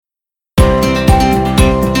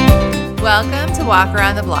to Walk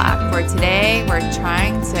Around the Block, where today we're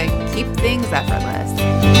trying to keep things effortless.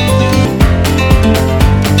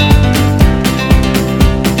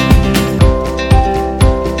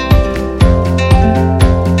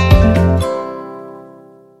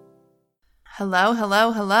 Hello,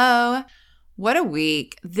 hello, hello. What a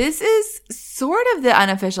week. This is sort of the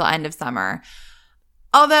unofficial end of summer.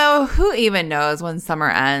 Although, who even knows when summer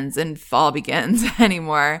ends and fall begins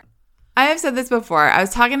anymore? I have said this before. I was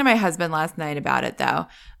talking to my husband last night about it, though.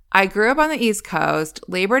 I grew up on the East Coast.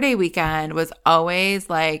 Labor Day weekend was always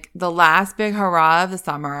like the last big hurrah of the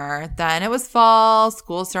summer. Then it was fall.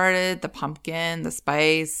 School started. The pumpkin, the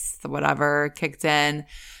spice, the whatever kicked in.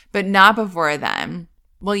 But not before then.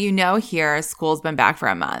 Well, you know, here, school's been back for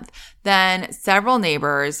a month. Then several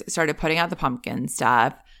neighbors started putting out the pumpkin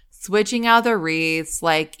stuff, switching out the wreaths,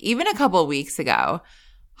 like even a couple weeks ago.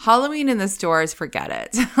 Halloween in the stores, forget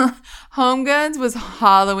it. Home Goods was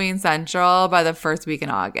Halloween central by the first week in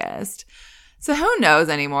August. So who knows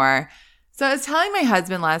anymore? So I was telling my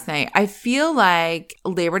husband last night, I feel like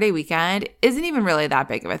Labor Day weekend isn't even really that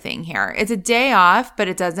big of a thing here. It's a day off, but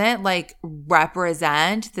it doesn't like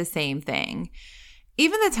represent the same thing.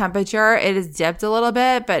 Even the temperature, it has dipped a little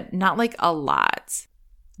bit, but not like a lot.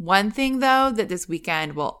 One thing, though, that this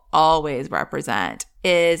weekend will always represent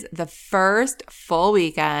is the first full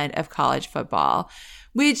weekend of college football,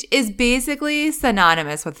 which is basically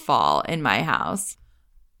synonymous with fall in my house.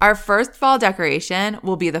 Our first fall decoration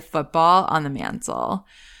will be the football on the mantle.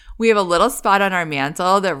 We have a little spot on our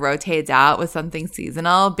mantle that rotates out with something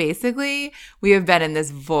seasonal. Basically, we have been in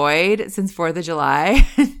this void since 4th of July,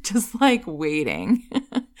 just like waiting.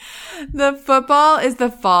 The football is the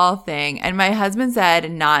fall thing, and my husband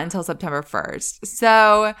said not until September 1st.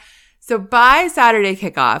 So by Saturday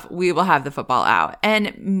kickoff, we will have the football out.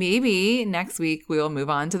 And maybe next week we will move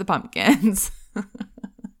on to the pumpkins.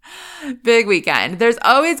 Big weekend. There's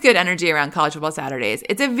always good energy around college football Saturdays.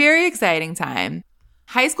 It's a very exciting time.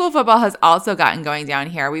 High school football has also gotten going down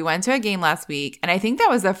here. We went to a game last week, and I think that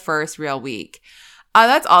was the first real week.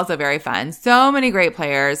 That's also very fun. So many great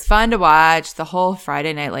players, fun to watch, the whole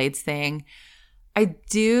Friday Night Lights thing. I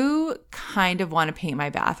do kind of want to paint my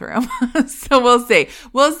bathroom, so we'll see.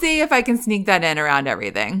 We'll see if I can sneak that in around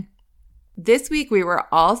everything. This week, we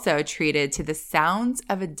were also treated to the sounds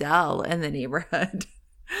of Adele in the neighborhood.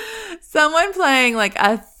 Someone playing like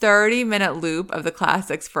a 30-minute loop of the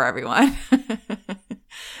classics for everyone.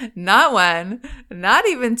 Not one, not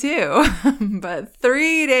even two, but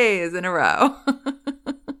 3 days in a row.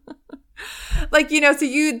 Like, you know, so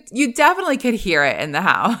you definitely could hear it in the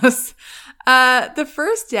house. The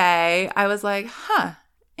first day I was like,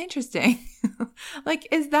 interesting. Like,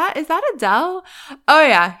 is that Adele? Oh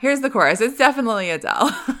yeah, here's the chorus. It's definitely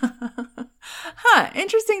Adele.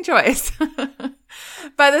 Interesting choice.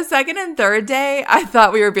 By the second and third day, I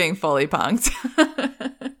thought we were being fully punked.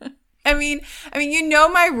 I mean, you know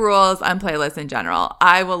my rules on playlists in general.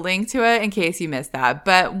 I will link to it in case you missed that.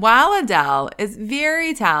 But while Adele is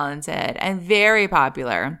very talented and very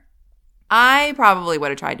popular, I probably would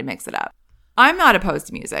have tried to mix it up. I'm not opposed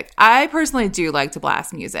to music. I personally do like to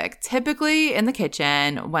blast music, typically in the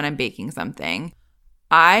kitchen when I'm baking something.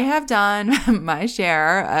 I have done my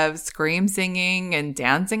share of scream singing and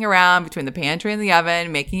dancing around between the pantry and the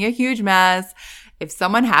oven, making a huge mess. If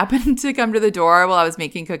someone happened to come to the door while I was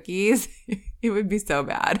making cookies, it would be so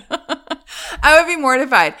bad. I would be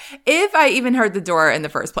mortified if I even heard the door in the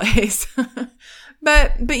first place.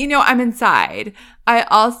 But you know, I'm inside. I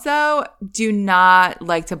also do not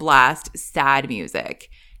like to blast sad music.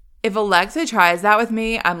 If Alexa tries that with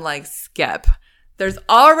me, I'm like, skip. There's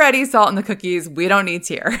already salt in the cookies. We don't need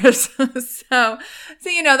tears. So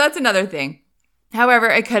you know, that's another thing. However,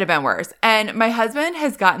 it could have been worse. And my husband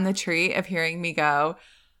has gotten the treat of hearing me go,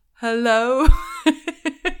 hello,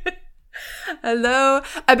 hello,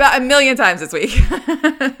 about 1 million times this week.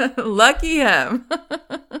 Lucky him.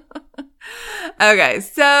 Okay,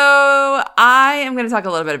 so I am going to talk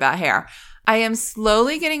a little bit about hair. I am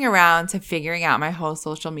slowly getting around to figuring out my whole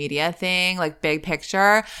social media thing, like big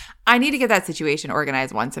picture. I need to get that situation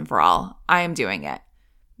organized once and for all. I am doing it.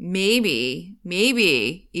 Maybe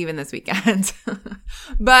even this weekend.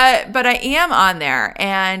 But I am on there,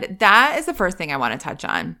 and that is the first thing I want to touch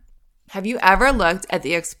on. Have you ever looked at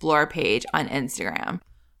the Explore page on Instagram?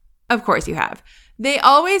 Of course you have. They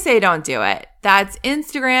always say don't do it. That's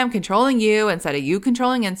Instagram controlling you instead of you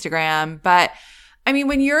controlling Instagram. But I mean,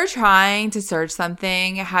 when you're trying to search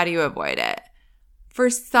something, how do you avoid it? For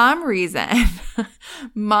some reason,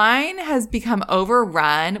 mine has become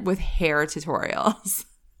overrun with hair tutorials.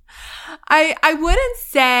 I wouldn't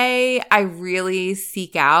say I really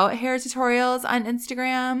seek out hair tutorials on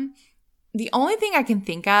Instagram. The only thing I can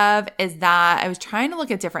think of is that I was trying to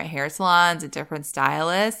look at different hair salons and different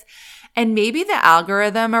stylists, and maybe the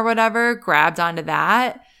algorithm or whatever grabbed onto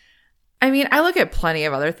that. I mean, I look at plenty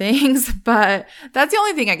of other things, but that's the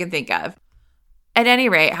only thing I can think of. At any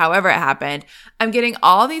rate, however it happened, I'm getting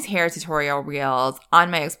all these hair tutorial reels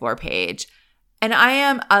on my Explore page, and I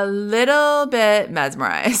am a little bit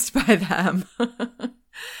mesmerized by them.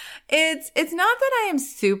 It's not that I am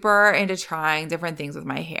super into trying different things with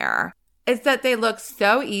my hair. It's that they look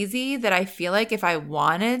so easy that I feel like if I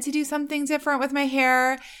wanted to do something different with my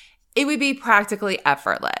hair, it would be practically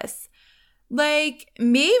effortless. Like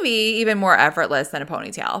maybe even more effortless than a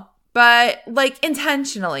ponytail, but like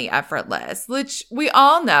intentionally effortless, which we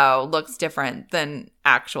all know looks different than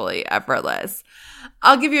actually effortless.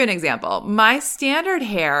 I'll give you an example. My standard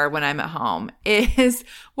hair when I'm at home is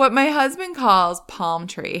what my husband calls palm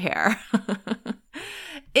tree hair.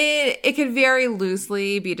 It could very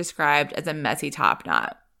loosely be described as a messy top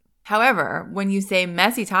knot. However, when you say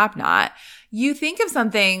messy top knot, you think of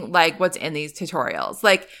something like what's in these tutorials.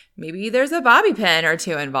 Like maybe there's a bobby pin or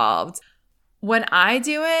two involved. When I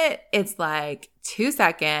do it, it's like 2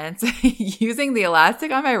 seconds using the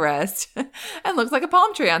elastic on my wrist and looks like a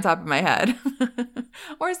palm tree on top of my head.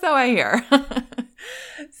 Or so I hear.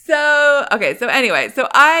 So anyway,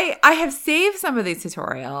 I have saved some of these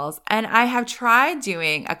tutorials and I have tried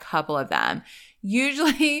doing a couple of them.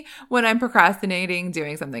 Usually when I'm procrastinating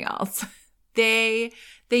doing something else. They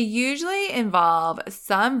usually involve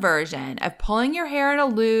some version of pulling your hair in a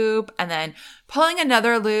loop and then pulling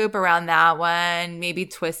another loop around that one, maybe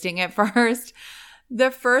twisting it first. The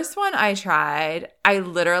first one I tried, I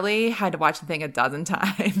literally had to watch the thing a dozen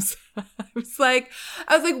times. I was like,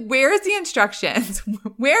 where's the instructions?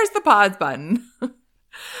 Where's the pause button?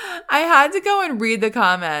 I had to go and read the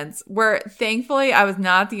comments where thankfully I was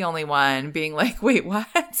not the only one being like, wait,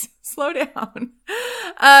 what? Slow down.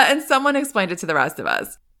 And someone explained it to the rest of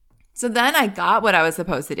us. So then I got what I was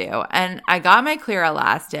supposed to do and I got my clear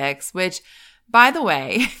elastics, which by the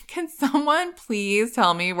way, can someone please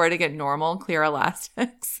tell me where to get normal clear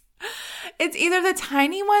elastics? It's either the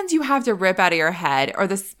tiny ones you have to rip out of your head or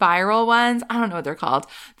the spiral ones. I don't know what they're called.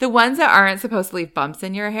 The ones that aren't supposed to leave bumps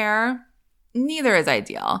in your hair. Neither is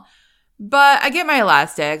ideal. But I get my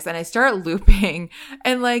elastics and I start looping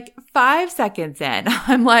and like 5 seconds in,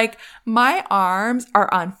 I'm like, my arms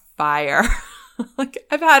are on fire. Like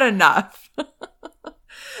I've had enough.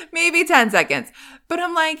 Maybe 10 seconds. But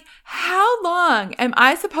I'm like, how long am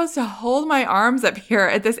I supposed to hold my arms up here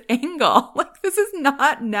at this angle? Like this is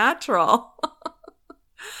not natural.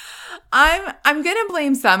 I'm going to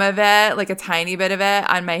blame some of it, like a tiny bit of it,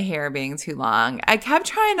 on my hair being too long. I kept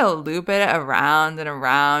trying to loop it around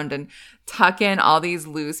and tuck in all these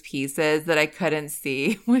loose pieces that I couldn't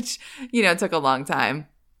see, which, took a long time.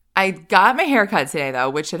 I got my hair cut today though,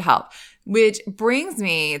 which should help, which brings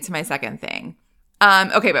me to my second thing.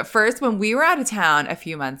 Okay, but first, when we were out of town a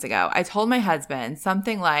few months ago, I told my husband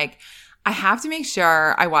something like, I have to make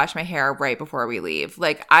sure I wash my hair right before we leave.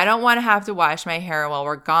 Like, I don't want to have to wash my hair while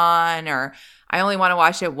we're gone, or I only want to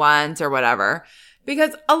wash it once or whatever,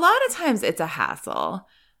 because a lot of times it's a hassle.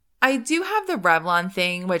 I do have the Revlon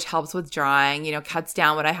thing, which helps with drying, cuts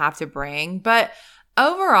down what I have to bring, but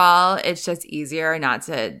overall, it's just easier not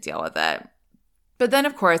to deal with it. But then,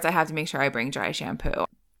 of course, I have to make sure I bring dry shampoo.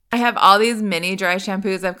 I have all these mini dry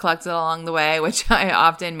shampoos I've collected along the way, which I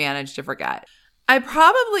often manage to forget. I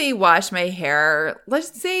probably wash my hair,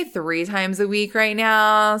 let's say 3 times a week right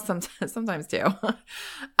now, sometimes 2.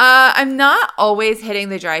 I'm not always hitting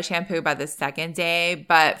the dry shampoo by the 2nd day,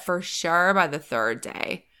 but for sure by the 3rd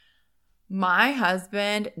day. My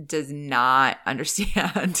husband does not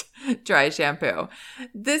understand dry shampoo.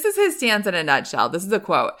 This is his stance in a nutshell. This is a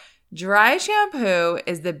quote. Dry shampoo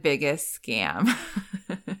is the biggest scam.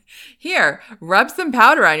 Here, rub some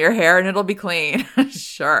powder on your hair and it'll be clean.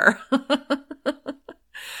 Sure.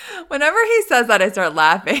 Whenever he says that, I start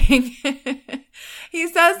laughing. He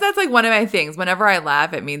says that's like one of my things. Whenever I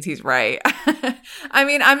laugh, it means he's right. I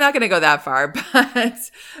mean, I'm not going to go that far,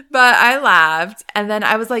 but I laughed. And then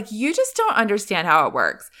I was like, you just don't understand how it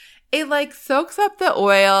works. It like soaks up the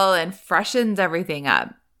oil and freshens everything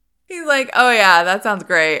up. He's like, oh yeah, that sounds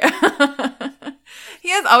great. He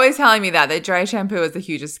is always telling me that dry shampoo is the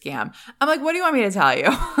hugest scam. I'm like, what do you want me to tell you?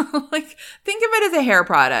 Like, think of it as a hair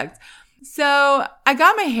product. So I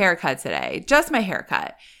got my hair cut today, just my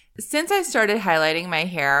haircut. Since I started highlighting my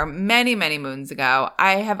hair many, many moons ago,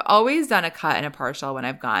 I have always done a cut and a partial when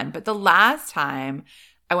I've gone. But the last time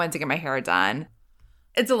I went to get my hair done,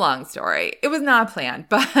 it's a long story. It was not planned,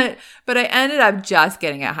 but I ended up just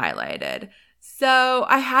getting it highlighted. So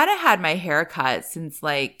I hadn't had my hair cut since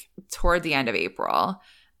like toward the end of April.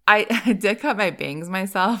 I did cut my bangs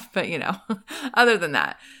myself, but other than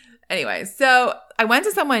that. Anyway, so I went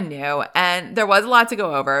to someone new and there was a lot to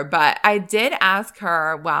go over, but I did ask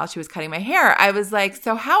her while she was cutting my hair. I was like,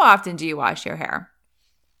 so how often do you wash your hair?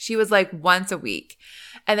 She was like, once a week.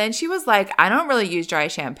 And then she was like, I don't really use dry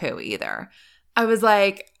shampoo either. I was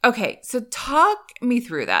like, okay, so talk me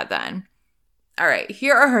through that then. All right,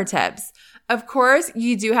 here are her tips. Of course,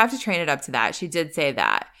 you do have to train it up to that. She did say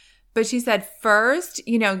that. But she said, first,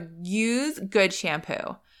 use good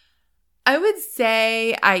shampoo. I would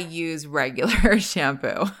say I use regular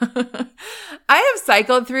shampoo. I have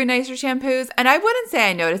cycled through nicer shampoos, and I wouldn't say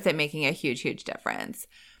I noticed it making a huge, huge difference.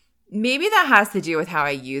 Maybe that has to do with how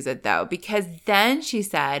I use it, though, because then she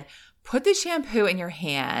said, put the shampoo in your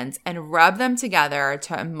hands and rub them together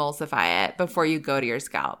to emulsify it before you go to your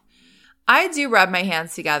scalp. I do rub my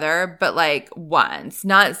hands together, but like once,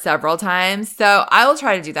 not several times. So I will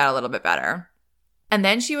try to do that a little bit better. And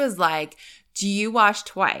then she was like, do you wash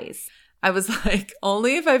twice? I was like,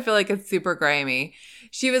 only if I feel like it's super grimy.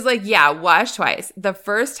 She was like, yeah, wash twice. The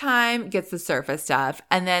first time gets the surface stuff,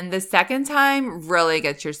 and then the second time really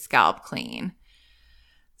gets your scalp clean.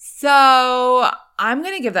 So I'm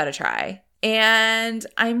going to give that a try. And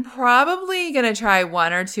I'm probably going to try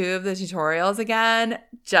one or two of the tutorials again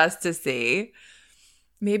just to see.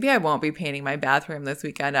 Maybe I won't be painting my bathroom this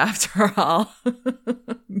weekend after all.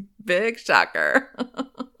 Big shocker.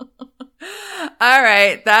 All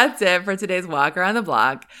right, that's it for today's Walk Around the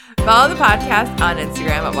Block. Follow the podcast on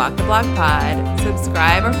Instagram at Walk the Block Pod.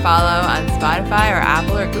 Subscribe or follow on Spotify or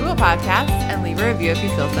Apple or Google Podcasts, and leave a review if you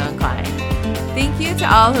feel so inclined. Thank you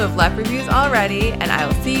to all who have left reviews already, and I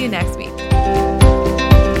will see you next week.